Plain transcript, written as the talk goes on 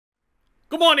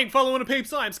Good morning, fellow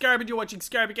INTERPEEPS. I'm Scarabic, you're watching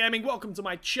Scarabic Gaming. Welcome to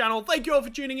my channel. Thank you all for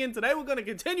tuning in. Today we're going to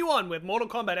continue on with Mortal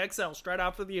Kombat XL straight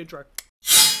after the intro.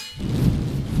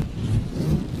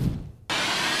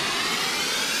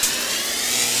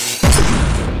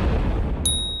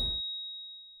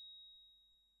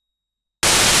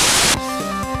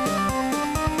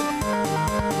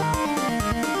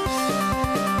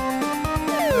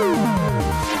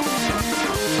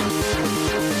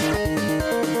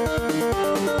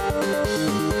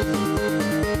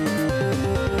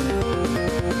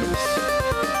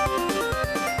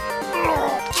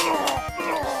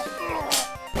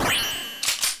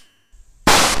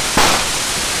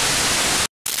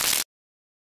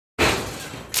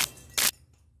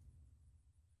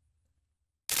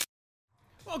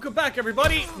 Welcome back,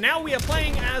 everybody. Now we are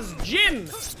playing as Jin,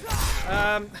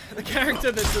 the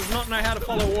character that does not know how to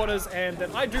follow orders and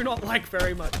that I do not like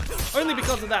very much, only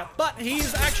because of that. But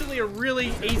he's actually a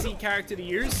really easy character to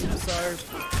use, so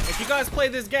if you guys play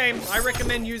this game, I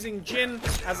recommend using Jin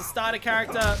as a starter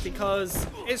character because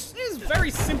it's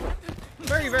very simple,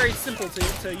 very simple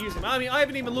to use him. I mean, I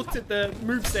haven't even looked at the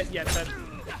moveset yet, but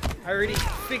I already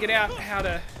figured out how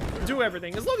to do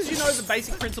everything. As long as you know the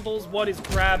basic principles, what is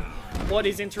grab, what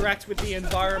is interact with the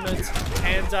environment,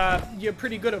 and you're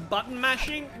pretty good at button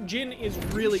mashing, Jin is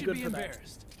really good for that.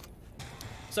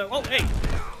 So, oh, hey.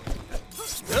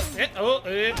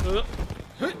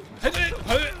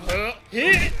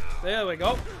 There we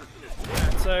go.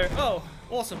 Right, so, oh,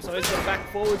 awesome. So he's got a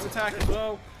back forwards attack as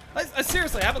well. I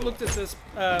seriously haven't looked at this,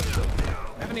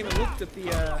 haven't even looked at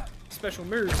the special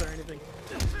moves or anything.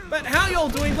 But how y'all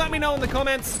doing? Let me know in the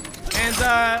comments, and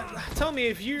tell me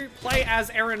if you play as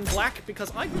Erron Black,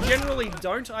 because I generally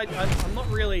don't. I'm not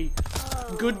really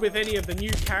good with any of the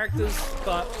new characters,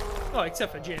 but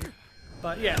except for Jin.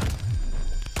 But yeah.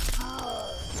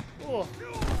 Oh,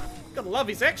 gotta love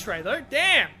his X-ray though.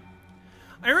 Damn.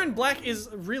 Erron Black is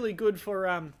really good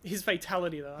for his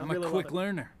fatality though. I'm really a quick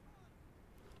learner.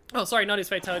 Oh, sorry, not his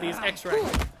fatality, his X-ray.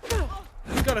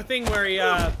 He's got a thing where he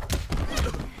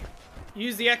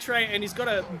use the X-ray, and he's got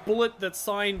a bullet that's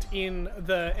signed in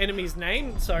the enemy's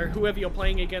name, so whoever you're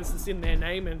playing against is in their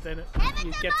name, and then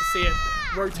you get to see it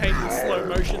rotate in slow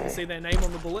motion and see their name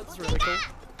on the bullet. It's really cool.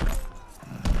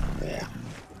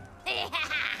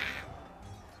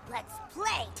 Let's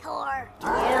play, Tor.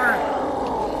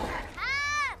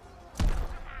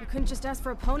 You couldn't just ask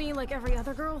for a pony like every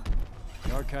other girl?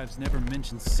 The archives never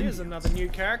mentioned Here's Here's another new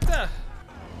character.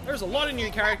 There's a lot of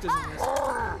new characters in this.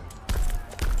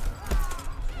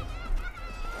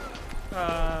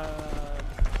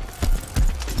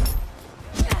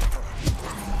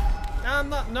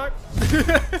 Nope.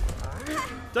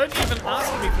 Don't even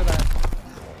ask me for that.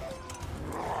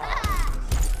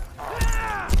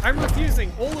 I'm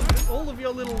refusing all of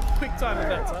your little quick time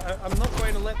events. I'm not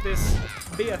going to let this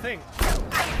be a thing.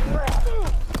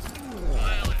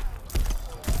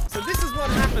 So this is what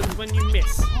happens when you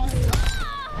miss. I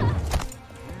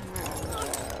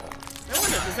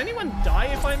wonder, does anyone die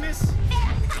if I miss?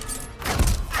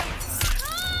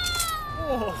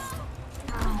 Oh.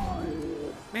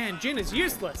 Man, Jin is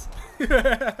useless. You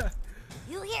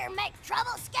here make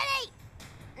trouble, Skinny?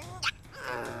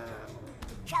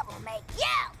 Trouble make you.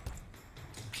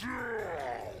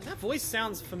 That voice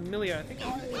sounds familiar. I think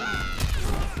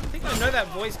I know that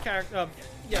voice character.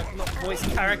 Yeah, not voice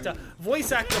character.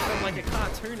 Voice actor from like a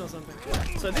cartoon or something.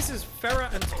 So this is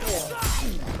Farah and Tor.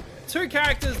 Two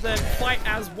characters that fight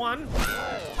as one.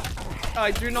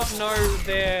 I do not know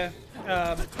their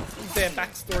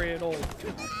backstory at all.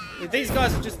 These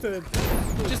guys are just a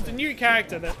new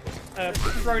character that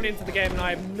thrown into the game, and I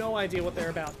have no idea what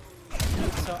they're about.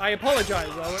 So I apologize.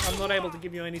 I'm not able to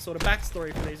give you any sort of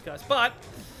backstory for these guys, but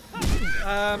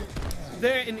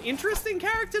they're an interesting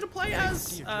character to play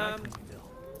as.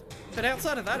 But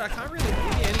outside of that, I can't really give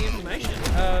you any information.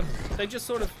 They're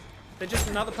just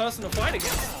another person to fight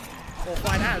against, or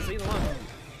fight as, either one.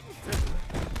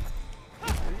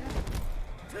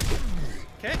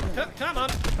 Okay, come on,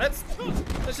 let's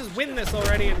just win this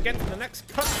already and get to the next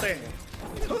cutscene.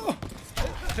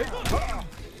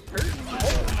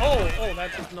 Oh,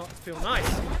 that does not feel nice.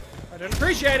 I don't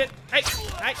appreciate it. Hey,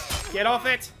 get off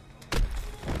it.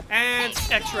 And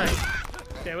X-ray.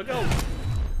 There we go.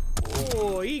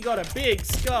 Oh, he got a big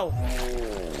skull.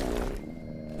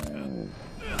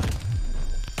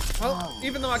 Well,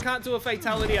 even though I can't do a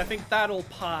fatality, I think that'll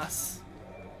pass.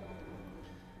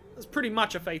 That's pretty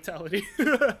much a fatality.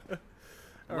 I'd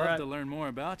love to learn more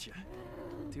about you.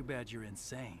 Too bad you're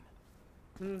insane.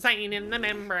 Insane in the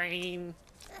membrane.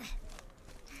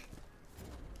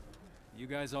 You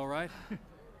guys all right?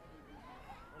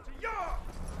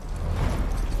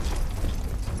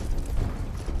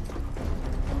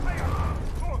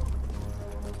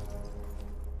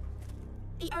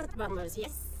 rumors,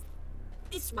 yes?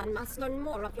 This one must learn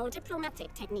more of your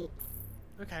diplomatic techniques.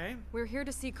 Okay. We're here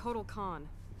to see Kotal Khan.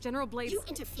 General Blades. You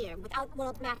interfere with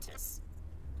outworld matters.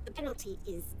 The penalty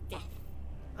is death.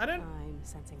 I don't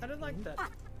like that.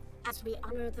 But as we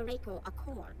honor the Reiko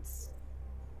Accords,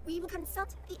 we will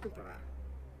consult the Emperor.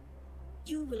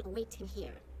 You will await him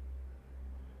here.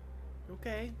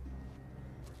 Okay.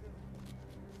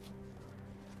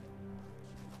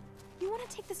 You want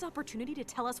to take this opportunity to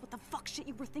tell us what the fuck shit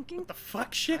you were thinking? What the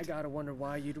fuck shit? I gotta wonder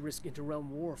why you'd risk interrealm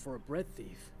war for a bread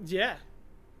thief. Yeah.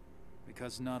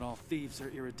 Because not all thieves are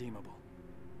irredeemable.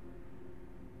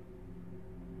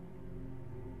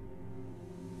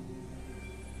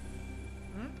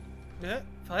 Yeah,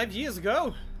 5 years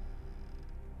ago.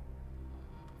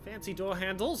 Fancy door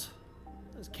handles.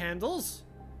 There's candles.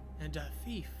 And a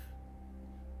thief.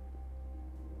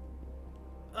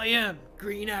 I am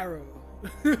Green Arrow.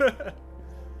 I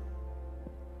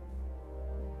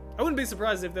wouldn't be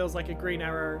surprised if there was like a Green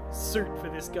Arrow suit for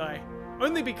this guy.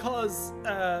 Only because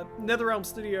NetherRealm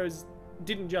Studios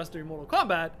didn't just do Mortal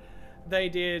Kombat, they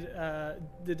did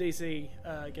the DC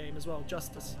game as well,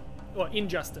 Justice. Or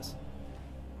Injustice.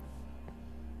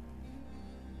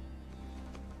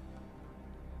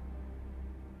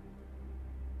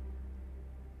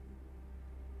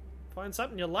 Find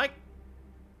something you like.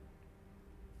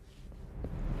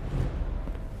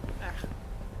 Ah.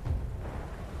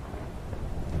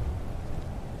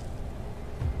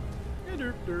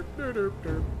 They're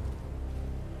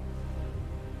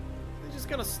just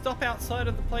gonna stop outside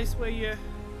of the place where you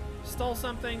stole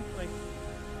something. Like,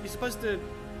 you're supposed to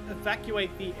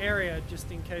evacuate the area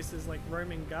just in case there's like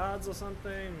roaming guards or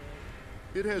something.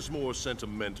 It has more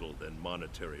sentimental than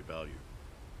monetary value.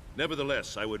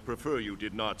 Nevertheless, I would prefer you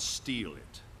did not steal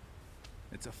it.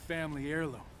 It's a family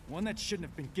heirloom, one that shouldn't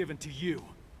have been given to you.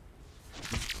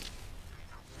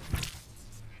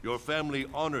 Your family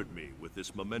honored me with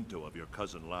this memento of your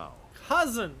cousin Lao.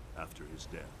 Cousin! After his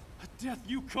death. A death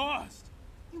you caused!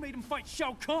 You made him fight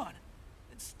Shao Kahn,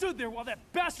 and stood there while that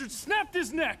bastard snapped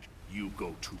his neck! You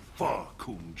go too far,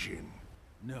 Kung Jin.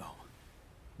 No,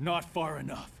 not far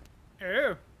enough.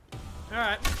 Oh.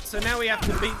 Alright, so now we have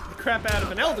to beat the crap out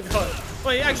of an Elder God.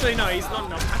 Well, actually, no, he's not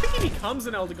enough. I think he becomes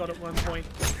an Elder God at one point.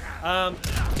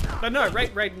 But no,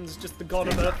 Raiden's just the god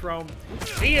of Earthrealm.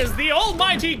 He is the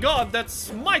almighty god that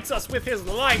smites us with his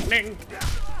lightning.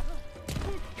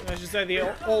 I should say the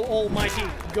almighty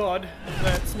god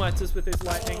that smites us with his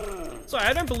lightning. Sorry,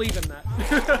 I don't believe in that.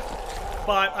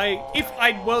 But if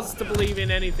I was to believe in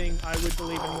anything, I would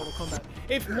believe in Mortal Kombat.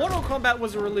 If Mortal Kombat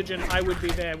was a religion, I would be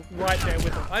there, right there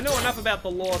with them. I know enough about the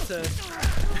lore to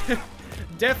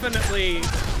definitely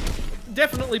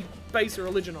base a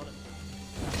religion on it.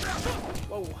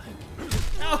 Whoa.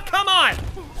 Oh, come on! I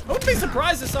wouldn't be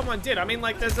surprised if someone did. I mean,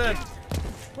 like, there's a...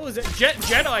 What was it?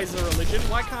 Jedi's a religion.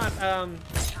 Why can't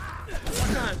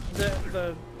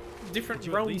the different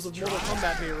realms of Mortal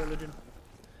Kombat be a religion?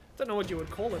 I don't know what you would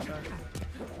call it, though.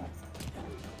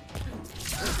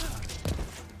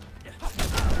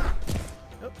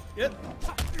 Oh, yep.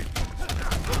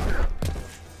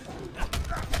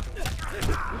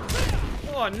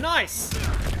 Oh, nice!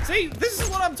 See, this is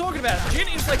what I'm talking about. Jin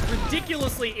is like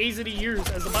ridiculously easy to use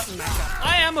as a button masher.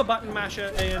 I am a button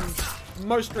masher in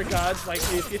most regards. Like,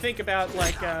 if you think about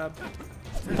like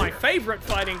my favorite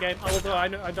fighting game, although I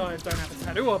don't have a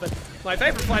tattoo of it, my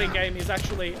favorite fighting game is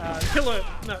actually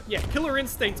Killer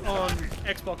Instinct on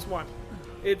Xbox One.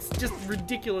 It's just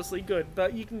ridiculously good,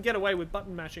 but you can get away with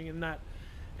button mashing in that,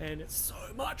 and it's so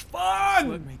much fun!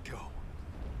 Let me go.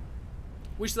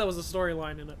 Wish there was a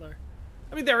storyline in it, though.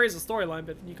 I mean, there is a storyline,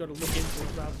 but you gotta look into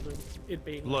it rather than it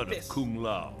being Blood like this. of Kung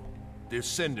Lao,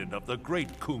 descendant of the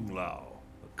great Kung Lao,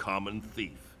 a common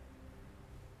thief.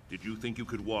 Did you think you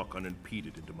could walk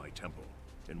unimpeded into my temple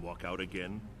and walk out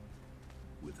again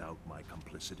without my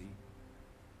complicity?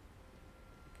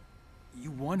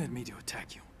 You wanted me to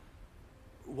attack you.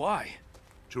 Why?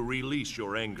 To release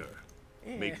your anger,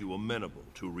 make you amenable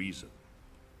to reason.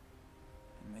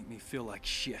 You make me feel like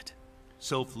shit.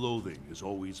 Self-loathing has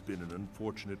always been an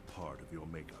unfortunate part of your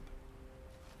makeup.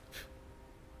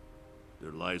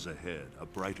 There lies ahead a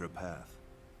brighter path,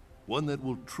 one that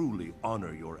will truly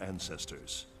honor your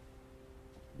ancestors.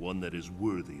 One that is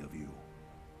worthy of you.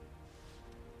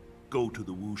 Go to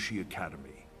the Wuxi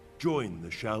Academy. Join the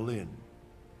Shaolin,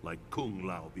 like Kung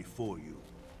Lao before you.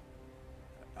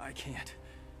 I can't.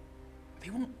 They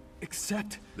won't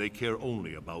accept. They care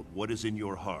only about what is in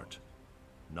your heart,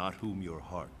 not whom your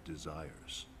heart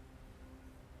desires.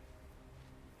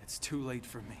 It's too late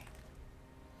for me.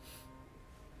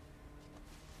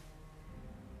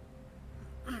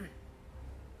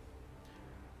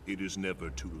 It is never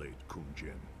too late, Kung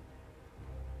Jin.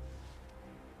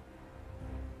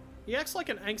 He acts like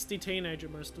an angsty teenager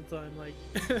most of the time, like,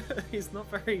 he's not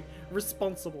very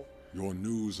responsible. Your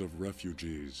news of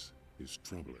refugees is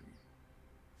troubling.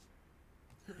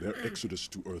 Their exodus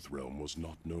to Earthrealm was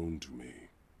not known to me.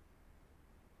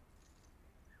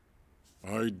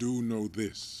 I do know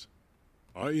this.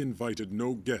 I invited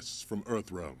no guests from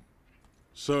Earthrealm.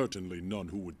 Certainly none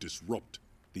who would disrupt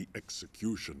the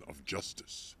execution of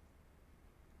justice.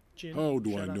 Jin, How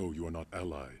do I shut up. know you are not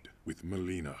allied with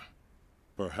Melina?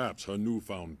 Perhaps her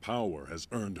newfound power has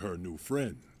earned her new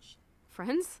friends.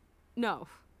 Friends? No.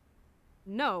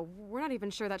 No, we're not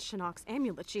even sure that's Shinnok's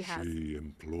amulet she has. She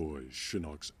employs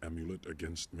Shinnok's amulet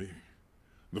against me.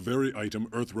 The very item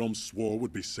Earthrealm swore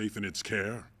would be safe in its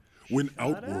care. When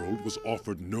Outworld was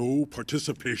offered no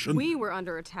participation. We were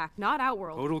under attack, not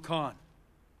Outworld. Total Khan,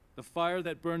 the fire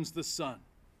that burns the sun.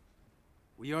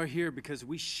 We are here because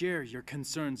we share your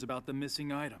concerns about the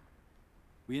missing item.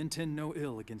 We intend no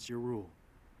ill against your rule.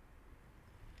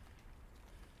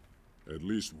 At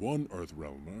least one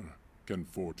Earthrealmer can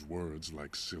forge words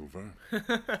like silver.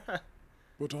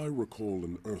 But I recall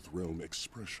an Earthrealm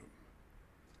expression.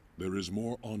 There is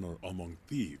more honor among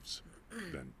thieves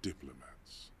than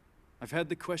diplomats. I've had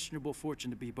the questionable fortune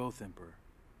to be both, Emperor.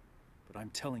 But I'm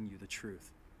telling you the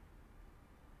truth.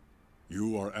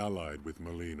 You are allied with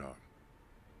Melina.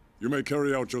 You may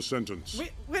carry out your sentence.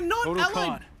 We're not Total allied.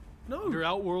 Khan, No. under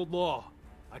Outworld law,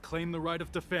 I claim the right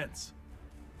of defense.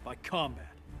 By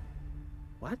combat.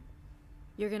 What?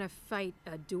 You're gonna fight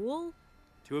a duel?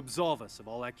 To absolve us of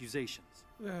all accusations.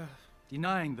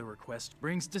 Denying the request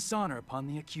brings dishonor upon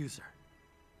the accuser.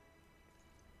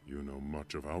 You know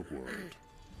much of Outworld.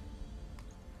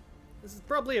 This is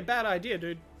probably a bad idea,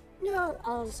 dude. No,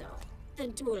 also, the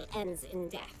duel ends in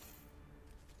death.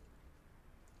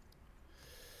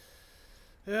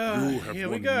 You have Here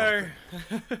we won go.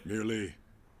 nothing. Merely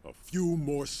a few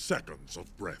more seconds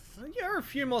of breath. You're a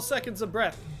few more seconds of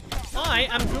breath. I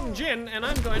am Kung Jin, and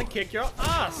I'm going to kick your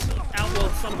ass,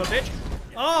 Outworld son of a bitch.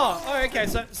 Oh, okay,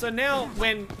 so now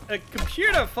when a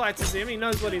computer fights as him, he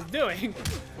knows what he's doing.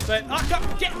 But,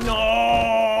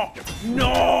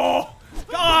 no!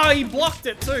 Oh, he blocked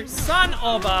it too. Son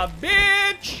of a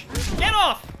bitch! Get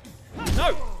off!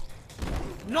 No!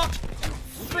 Not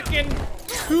freaking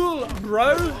cool,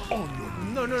 bro.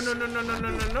 No. Your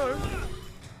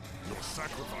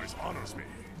sacrifice honors me.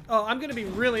 Oh, I'm gonna be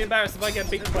really embarrassed if I get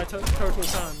beaten by Total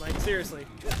Khan. Like, seriously.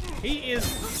 He is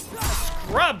a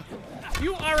scrub.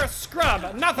 You are a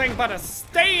scrub. Nothing but a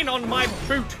stain on my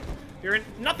boot. You're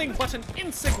nothing but an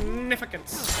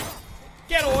insignificance.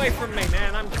 Get away from me,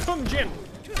 man. I'm Kung Jin.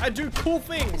 I do cool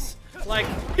things. Like,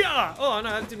 yeah. Oh, no,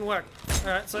 that didn't work.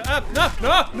 Alright, so, no.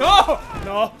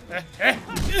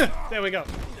 There we go.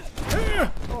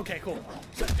 Okay, cool.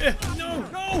 So,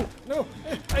 no.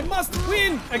 I must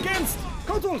win against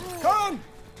Total Khan.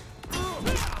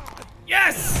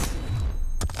 Yes!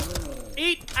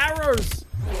 Eat arrows.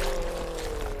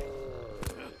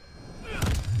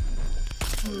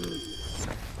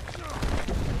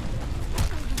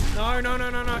 No.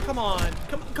 Come on.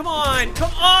 Come on.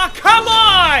 Come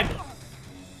on!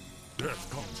 Death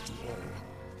comes to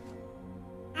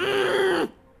all.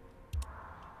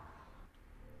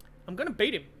 I'm gonna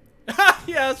beat him.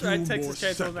 Yeah, that's right. Texas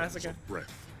Chainsaw Massacre.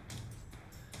 Breath.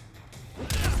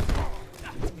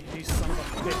 You son of a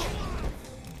bitch.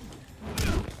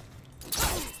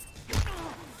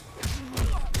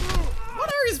 What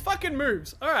are his fucking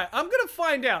moves? Alright, I'm gonna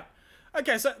find out.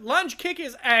 Okay, so lunge kick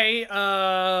is A.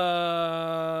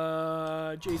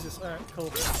 Jesus. Alright,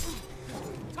 cool.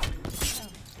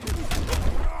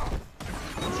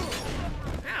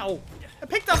 Ow! I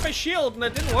picked up a shield and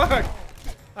it didn't work.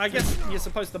 I guess you're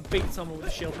supposed to beat someone with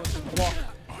a shield, not just block.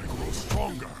 I grow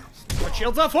stronger. What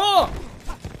shields are for?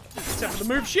 Except for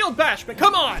the move shield bash, but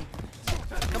come on!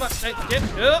 Come on, get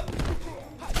up.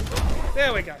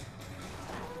 There we go.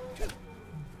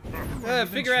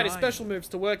 Figure out his special moves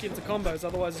to work into combos,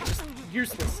 otherwise it's just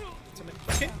useless.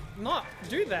 Can you not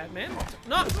do that, man?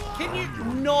 Can you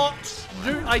not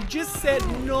do? I just said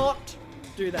not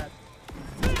do that.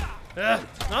 No!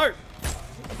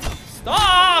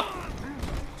 Stop!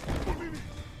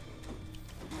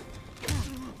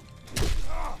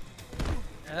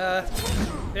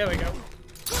 There we go.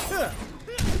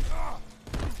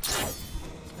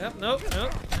 Yep, nope.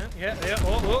 Yeah.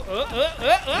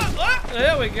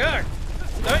 There we go.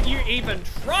 Don't you even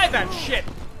try that shit.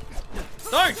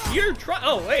 Don't you try.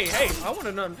 Oh, hey, I want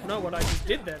to know what I just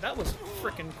did there. That was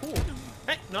freaking cool.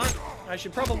 Hey, no, I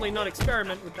should probably not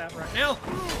experiment with that right now.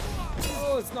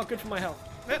 Oh, it's not good for my health.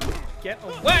 Get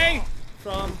away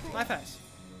from my face.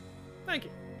 Thank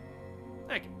you.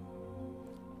 Thank you.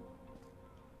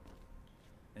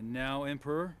 And now,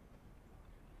 Emperor?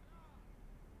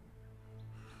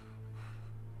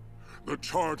 The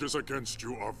charges against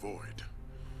you are void.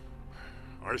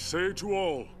 I say to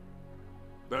all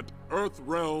that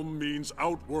Earthrealm means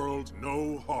Outworld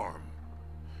no harm.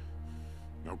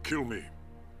 Now kill me.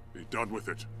 Be done with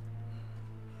it.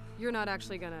 You're not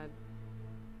actually gonna...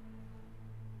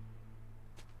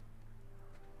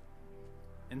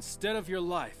 Instead of your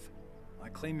life, I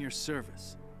claim your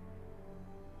service.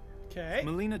 Okay.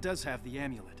 Melina does have the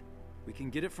amulet. We can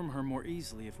get it from her more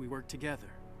easily if we work together.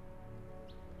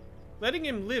 Letting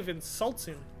him live insults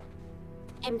him.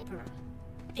 Emperor,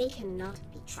 they cannot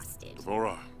be trusted.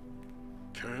 Dvora,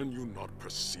 can you not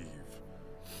perceive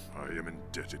I am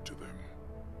indebted to them?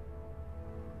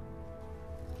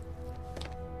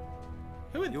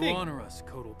 Who would You think honor us,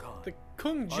 Kotal Khan. the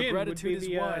Kung Our Jin would gratitude be is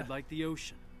the wide like the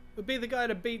ocean. would be the guy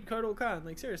to beat Kotal Khan?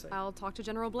 Like seriously. I'll talk to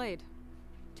General Blade.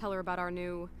 Tell her about our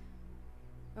new...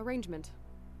 arrangement.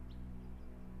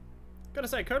 Gotta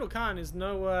say, Kotal Khan is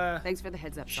no, Thanks for the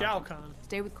heads up, Shao Sergeant. Kahn.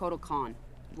 Stay with Kotal Khan.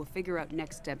 We'll figure out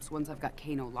next steps once I've got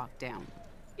Kano locked down.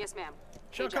 Yes, ma'am.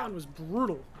 Shao Kahn was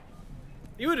brutal.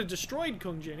 He would have destroyed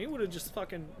Kung Jin. He would have just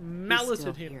fucking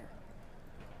malleted him. Here.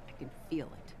 I can feel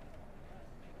it.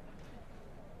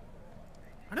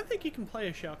 I don't think you can play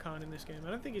a Shao Kahn in this game. I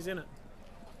don't think he's in it.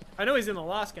 I know he's in the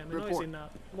last game. I know he's in Mortal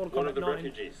One Kombat of the 9.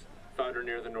 refugees found her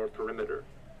near the north perimeter.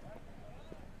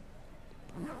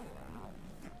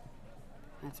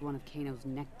 That's one of Kano's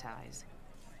neckties.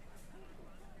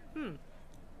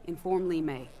 Inform Li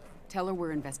Mei. Tell her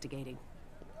we're investigating.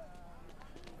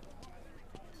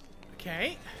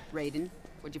 Okay. Raiden,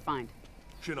 what'd you find?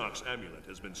 Shinnok's amulet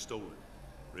has been stolen,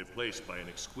 replaced by an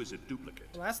exquisite duplicate.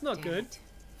 Well, that's not good. it.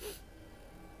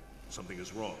 Something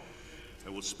is wrong. I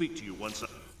will speak to you once I...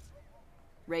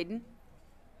 Raiden?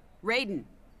 Raiden!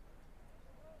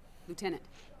 Lieutenant,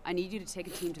 I need you to take a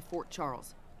team to Fort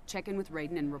Charles. Check in with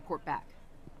Raiden and report back.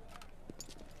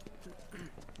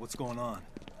 What's going on?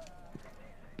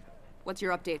 What's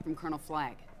your update from Colonel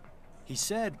Flagg? He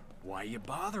said, "Why are you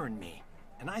bothering me?"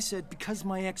 And I said, "Because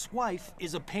my ex-wife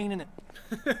is a pain in it."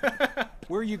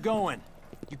 Where are you going?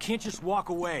 You can't just walk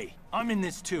away. I'm in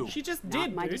this too. She just Not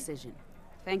did, my dude. decision.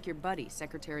 Thank your buddy,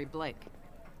 Secretary Blake.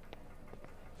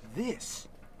 This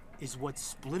is what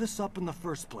split us up in the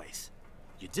first place.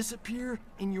 You disappear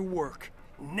in your work.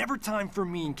 Never time for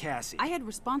me and Cassie. I had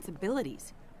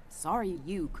responsibilities. Sorry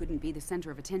you couldn't be the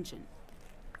center of attention.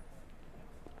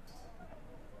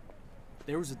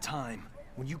 There was a time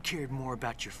when you cared more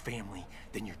about your family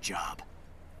than your job.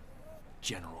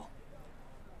 General.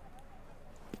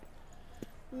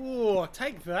 Ooh,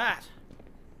 take that.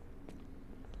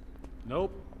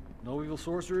 Nope. No evil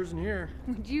sorcerers in here.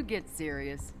 Would you get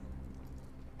serious?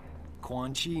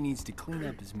 Quan Chi needs to clean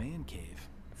up his man cave.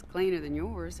 It's cleaner than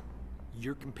yours.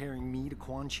 You're comparing me to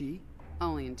Quan Chi?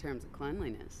 Only in terms of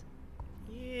cleanliness.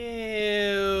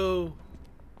 Ew.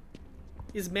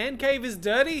 His man cave is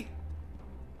dirty?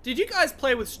 Did you guys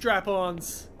play with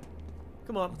strap-ons?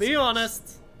 Come on, be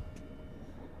honest.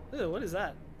 Ew, what is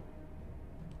that?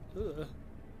 Ugh.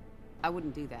 I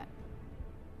wouldn't do that.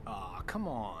 Aw, come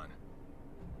on.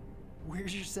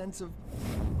 Where's your sense of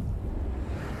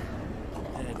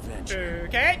adventure?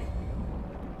 Okay.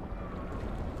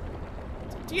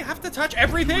 Do you have to touch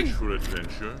everything? Wish for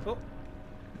adventure? Oh.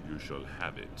 You shall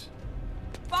have it.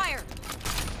 Fire!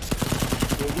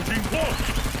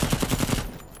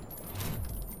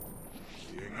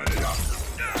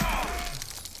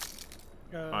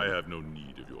 I have no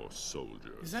need of your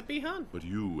soldiers. Is that Bihan? But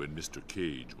you and Mr.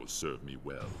 Cage will serve me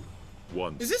well.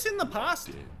 Once Is this in the past?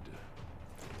 dead.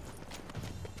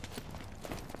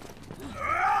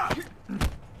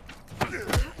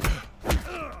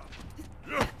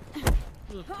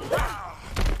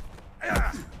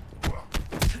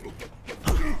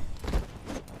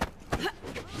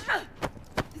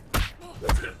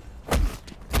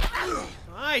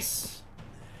 Nice.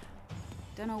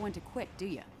 Don't know when to quit, do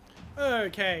ya?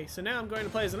 Okay, so now I'm going to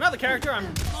play as another character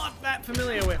I'm not that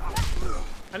familiar with.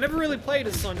 I never really played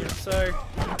as Sonya, so...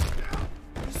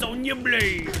 Sonya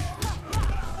Blade!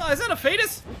 Oh, is that a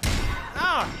fetus?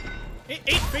 Ah!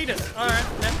 Eat fetus!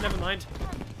 Alright, never mind.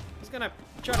 I was gonna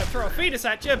try to throw a fetus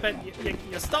at you, but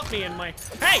you stopped me in my...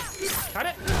 Hey! Cut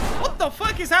it! What the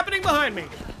fuck is happening behind me?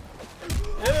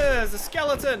 There's a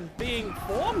skeleton being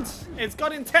formed. It's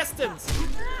got intestines.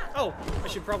 Oh, I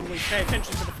should probably pay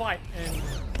attention to the fight and...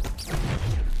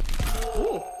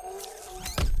 Ooh.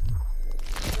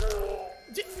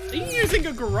 Are you using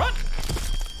a garrote?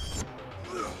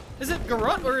 Is it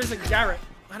garrote or is it Garrett?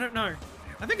 I don't know.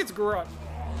 I think it's garrote.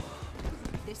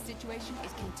 This situation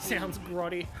is contained. Sounds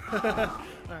grotty.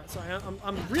 Alright, sorry,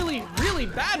 I'm really, really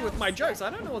bad with my jokes. I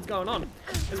don't know what's going on.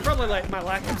 It's probably like my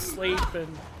lack of sleep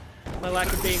and my lack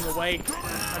of being awake.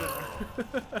 I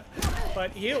don't know.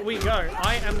 But here we go.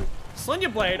 I am Sonya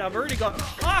Blade. I've already got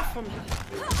half of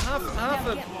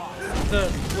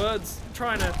the words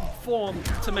trying to form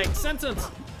to make sentence.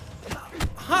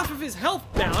 Half of his health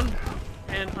down,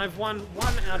 and I've won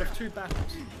 1 out of 2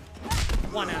 battles.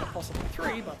 1 out of possibly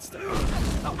 3, but still.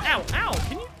 Oh, ow, ow!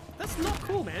 Can you? That's not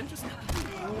cool, man. Just.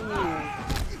 Ooh.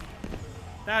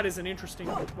 That is an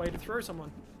interesting way to throw someone.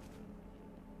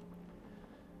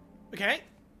 Okay.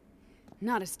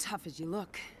 Not as tough as you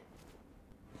look.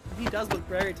 He does look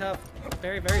very tough.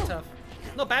 Very, very tough.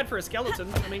 Not bad for a skeleton.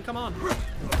 I mean, come on.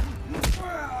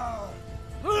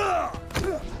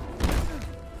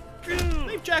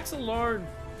 Leave Jax alone.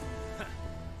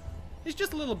 He's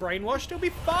just a little brainwashed. He'll be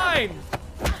fine.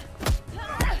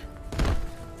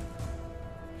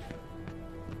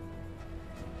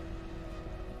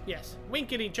 Yes,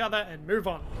 wink at each other and move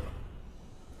on.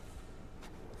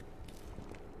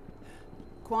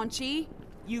 Quan Chi,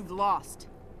 you've lost.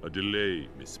 A delay,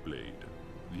 Miss Blade.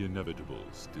 The inevitable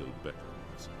still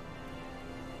beckons.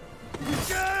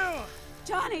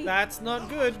 Johnny! That's not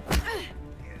good.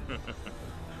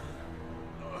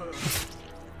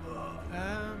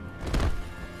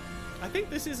 I think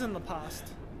this is in the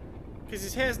past. Because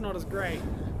his hair's not as grey.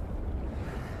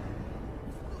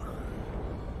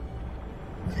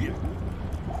 Yeah.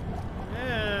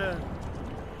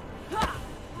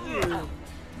 Ew.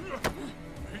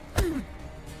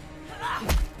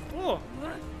 Oh.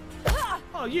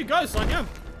 Oh, you go, Sonya.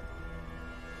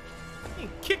 You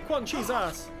kick Quan Chi's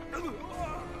ass.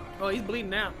 Oh, he's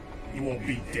bleeding out. You won't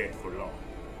be dead for long.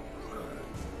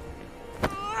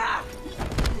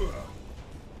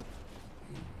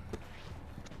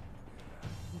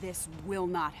 This will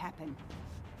not happen.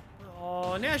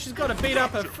 Oh, now she's got to beat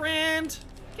up her friend.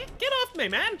 Get off me,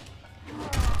 man.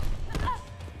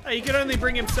 Oh, he could only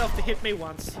bring himself to hit me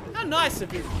once. How nice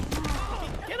of you.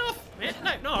 Get off, man.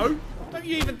 No. Don't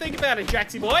you even think about it,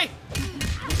 Jaxie boy.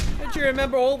 Don't you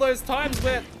remember all those times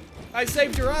where I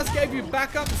saved your ass, gave you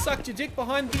backup, and sucked your dick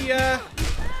behind the,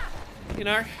 you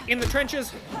know, in the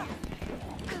trenches?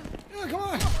 Oh, come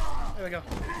on. There we go.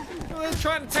 I was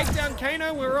trying to take down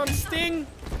Kano. We were on Sting.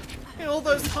 And all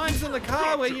those times in the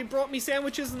car where you brought me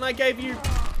sandwiches and I gave you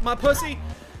my pussy.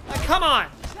 Like, come on.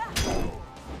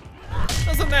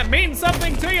 Doesn't that mean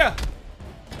something to you?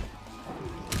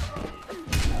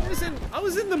 I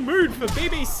was in the mood for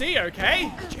BBC,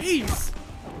 okay? Jeez.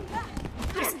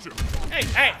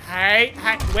 Hey,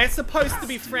 we're supposed to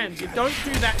be friends. You don't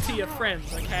do that to your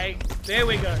friends, okay? There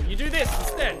we go. You do this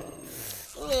instead.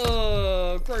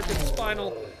 Oh, broken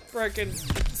spinal, broken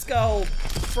skull,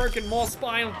 broken more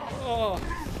spine. Oh,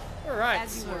 all right.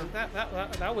 So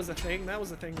that was a thing. That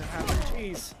was a thing that happened.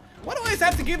 Jeez. Why do I always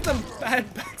have to give them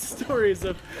bad backstories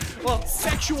of, well,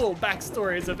 sexual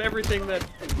backstories of everything that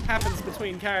happens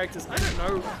between characters? I don't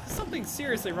know. There's something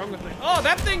seriously wrong with me. Oh,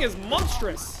 that thing is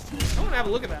monstrous. I want to have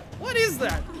a look at that. What is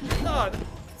that? Oh,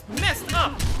 it's messed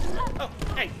up. Oh,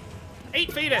 hey,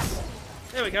 eat fetus.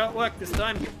 There we go. It worked this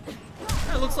time.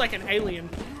 It looks like an alien.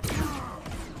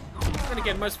 Then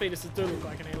again, most fetuses do look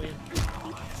like an alien.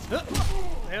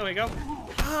 There we go.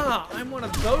 Ah, I'm one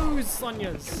of those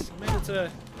Sonyas. I'm able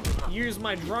to use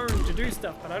my drone to do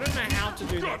stuff, but I don't know how to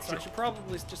do that, so I should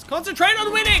probably just concentrate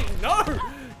on winning! No!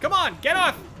 Come on, get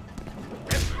off!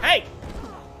 Hey!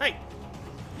 Hey!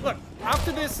 Look,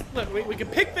 after this, look, we can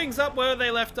pick things up where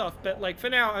they left off, but like for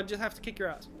now, I just have to kick your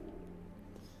ass.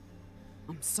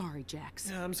 I'm sorry, Jax.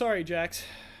 Yeah, I'm sorry, Jax.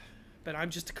 But I'm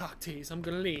just a cock tease. I'm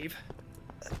gonna leave.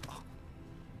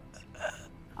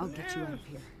 I'll get you out of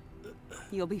here.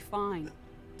 You'll be fine.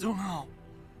 Don't know.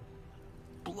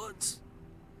 Blood's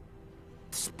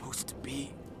supposed to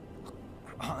be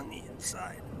on the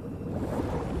inside.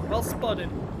 Well spotted,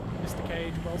 Mr.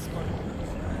 Cage. Well spotted.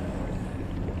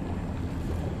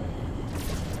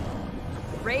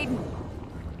 Raiden.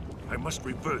 I must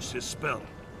reverse his spell.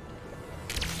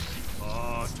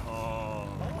 Blah,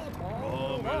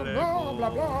 blah,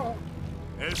 blah.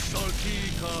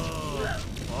 Exaltica,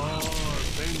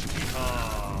 Arventica,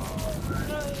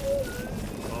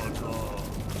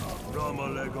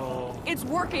 Ramalego. It's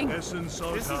working. This is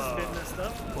a bit messed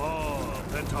up.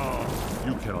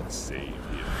 You cannot save him.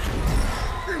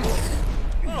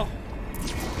 Oh.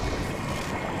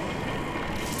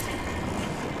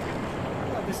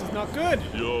 Oh, this is not good.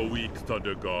 You're weak,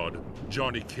 Thunder God.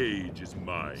 Johnny Cage is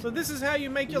mine. So this is how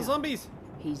you make your zombies?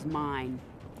 He's mine.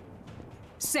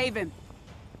 Save him.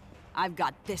 I've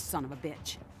got this son of a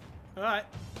bitch. Alright.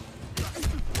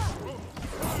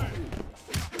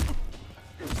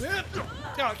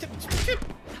 Oh,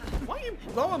 why are you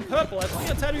going purple? I thought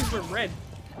your tattoos were red.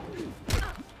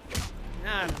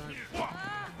 I don't know.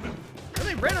 Are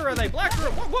they red or are they black? Or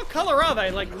what color are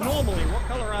they? Like, normally, what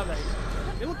color are they?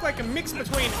 They look like a mix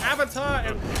between Avatar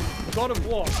and God of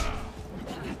War.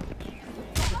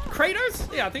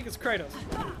 Kratos? Yeah, I think it's Kratos.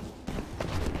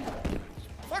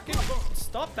 Fucking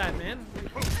stop that, man.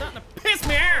 It's starting to piss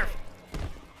me off.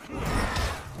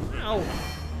 No.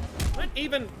 Don't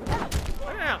even.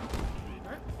 Put it out.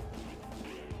 Alright.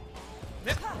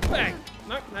 Yep. Bang.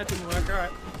 Nope, that didn't work.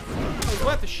 Alright. It was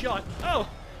worth a shot. Oh.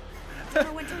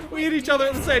 We hit each other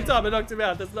at the same time and knocked him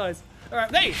out. That's nice.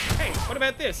 Alright. Hey, what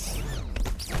about this?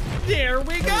 There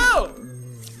we go!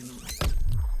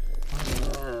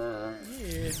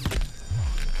 Yeah.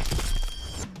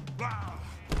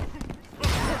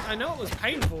 I know it was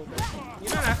painful, but you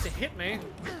don't have to hit me.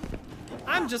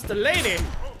 I'm just a lady.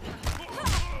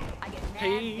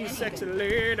 Hey, sexy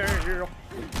lady.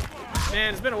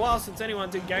 Man, it's been a while since anyone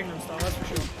did Gangnam Style, that's for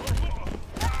sure.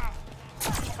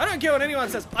 I don't care what anyone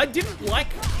says. I didn't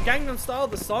like Gangnam Style,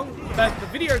 the song, but the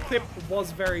video clip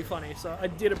was very funny, so I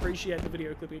did appreciate the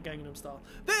video clip of Gangnam Style.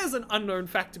 There's an unknown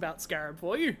fact about Scarab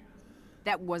for you.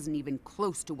 That wasn't even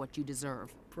close to what you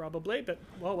deserve. Probably, but,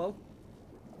 well.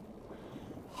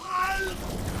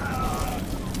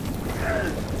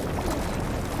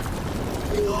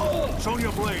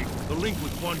 Sonya Blade, the link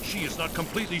with Quan Chi is not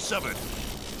completely severed.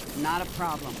 Not a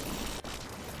problem.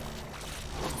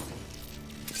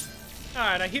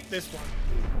 Alright, I hit this one.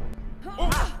 Oh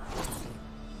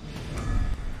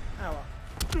well.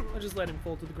 I'll just let him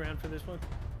fall to the ground for this one.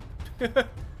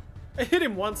 I hit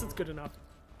him once, it's good enough.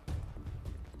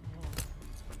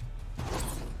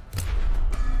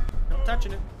 Not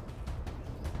touching it.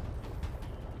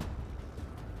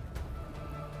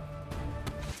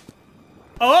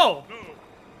 Oh!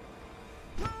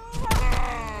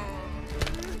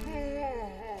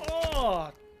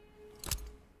 Oh!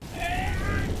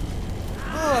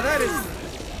 Oh, that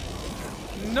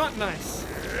is not nice.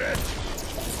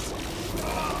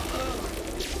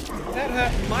 That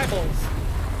hurt my balls.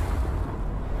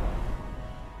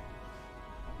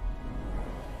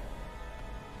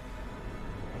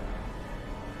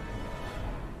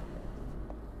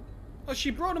 Oh, she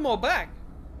brought them all back.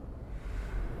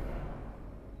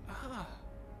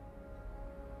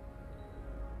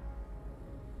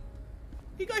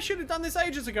 You guys should have done this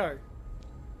ages ago.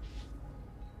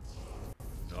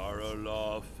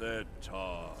 Darala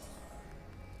Fetar.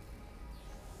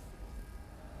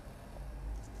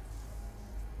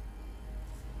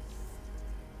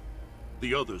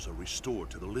 The others are restored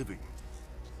to the living.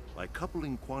 By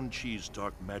coupling Quan Chi's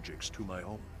dark magics to my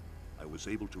own, I was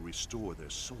able to restore their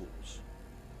souls.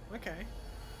 Okay.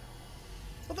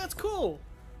 Well, that's cool.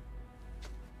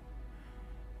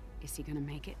 Is he gonna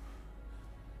make it?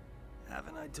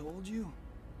 Haven't I told you?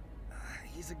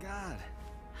 He's a god.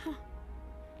 Huh.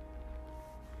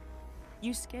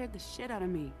 You scared the shit out of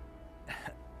me.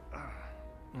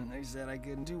 And they said I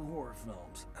couldn't do horror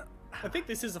films. I think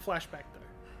this is a flashback,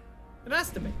 though. It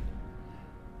has to be.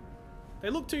 They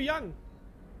look too young.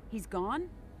 He's gone?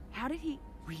 How did he...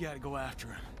 We gotta go after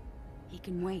him. He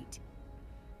can wait.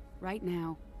 Right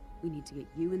now, we need to get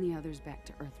you and the others back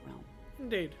to Earthrealm.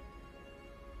 Indeed.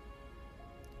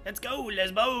 Let's go,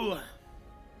 Lesbo!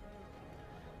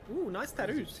 Ooh, nice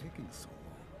tattoos. Taking so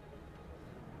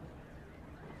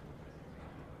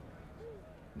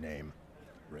long. Name?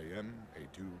 Ray-M,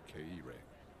 A2KE Ray.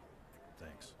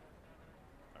 Thanks.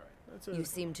 Alright. You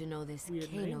seem to know this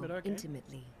Kano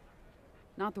intimately.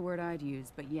 Not the word I'd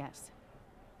use, but yes.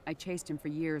 I chased him for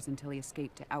years until he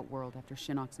escaped to Outworld after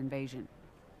Shinnok's invasion.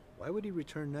 Why would he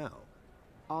return now?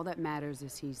 All that matters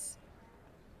is he's...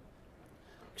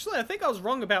 Actually, I think I was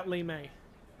wrong about Li Mei.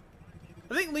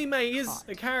 I think Li Mei is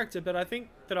a character, but I think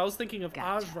that I was thinking of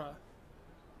Azra.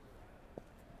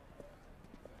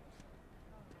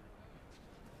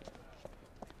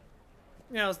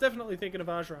 Yeah, I was definitely thinking of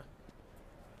Azra.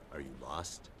 Are you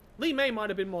lost? Li Mei might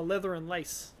have been more leather and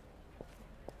lace.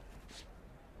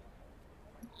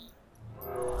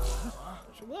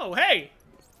 Whoa, hey!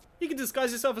 You can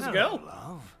disguise yourself as a girl.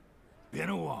 Love. Been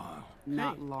a while.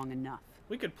 Not long enough.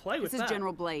 We could play with that. This is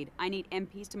General Blade. I need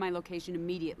MPs to my location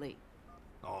immediately.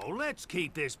 Oh, let's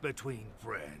keep this between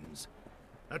friends.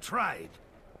 A trade.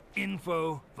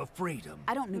 Info for freedom.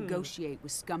 I don't negotiate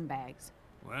with scumbags.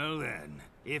 Well then,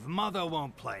 if mother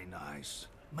won't play nice,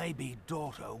 maybe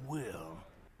daughter will.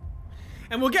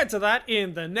 and we'll get to that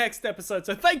in the next episode.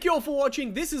 So thank you all for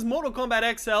watching. This is Mortal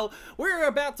Kombat XL. We're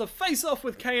about to face off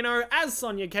with Kano as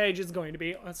Sonya Cage is going to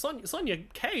be Sonya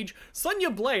Cage? Sonya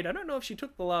Blade. I don't know if she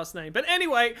took the last name. But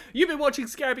anyway, you've been watching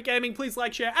Scarabic Gaming. Please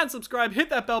like, share, and subscribe. Hit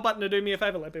that bell button to do me a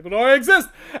favor. Let people know I exist.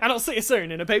 And I'll see you soon,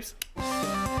 INTERPEEPS.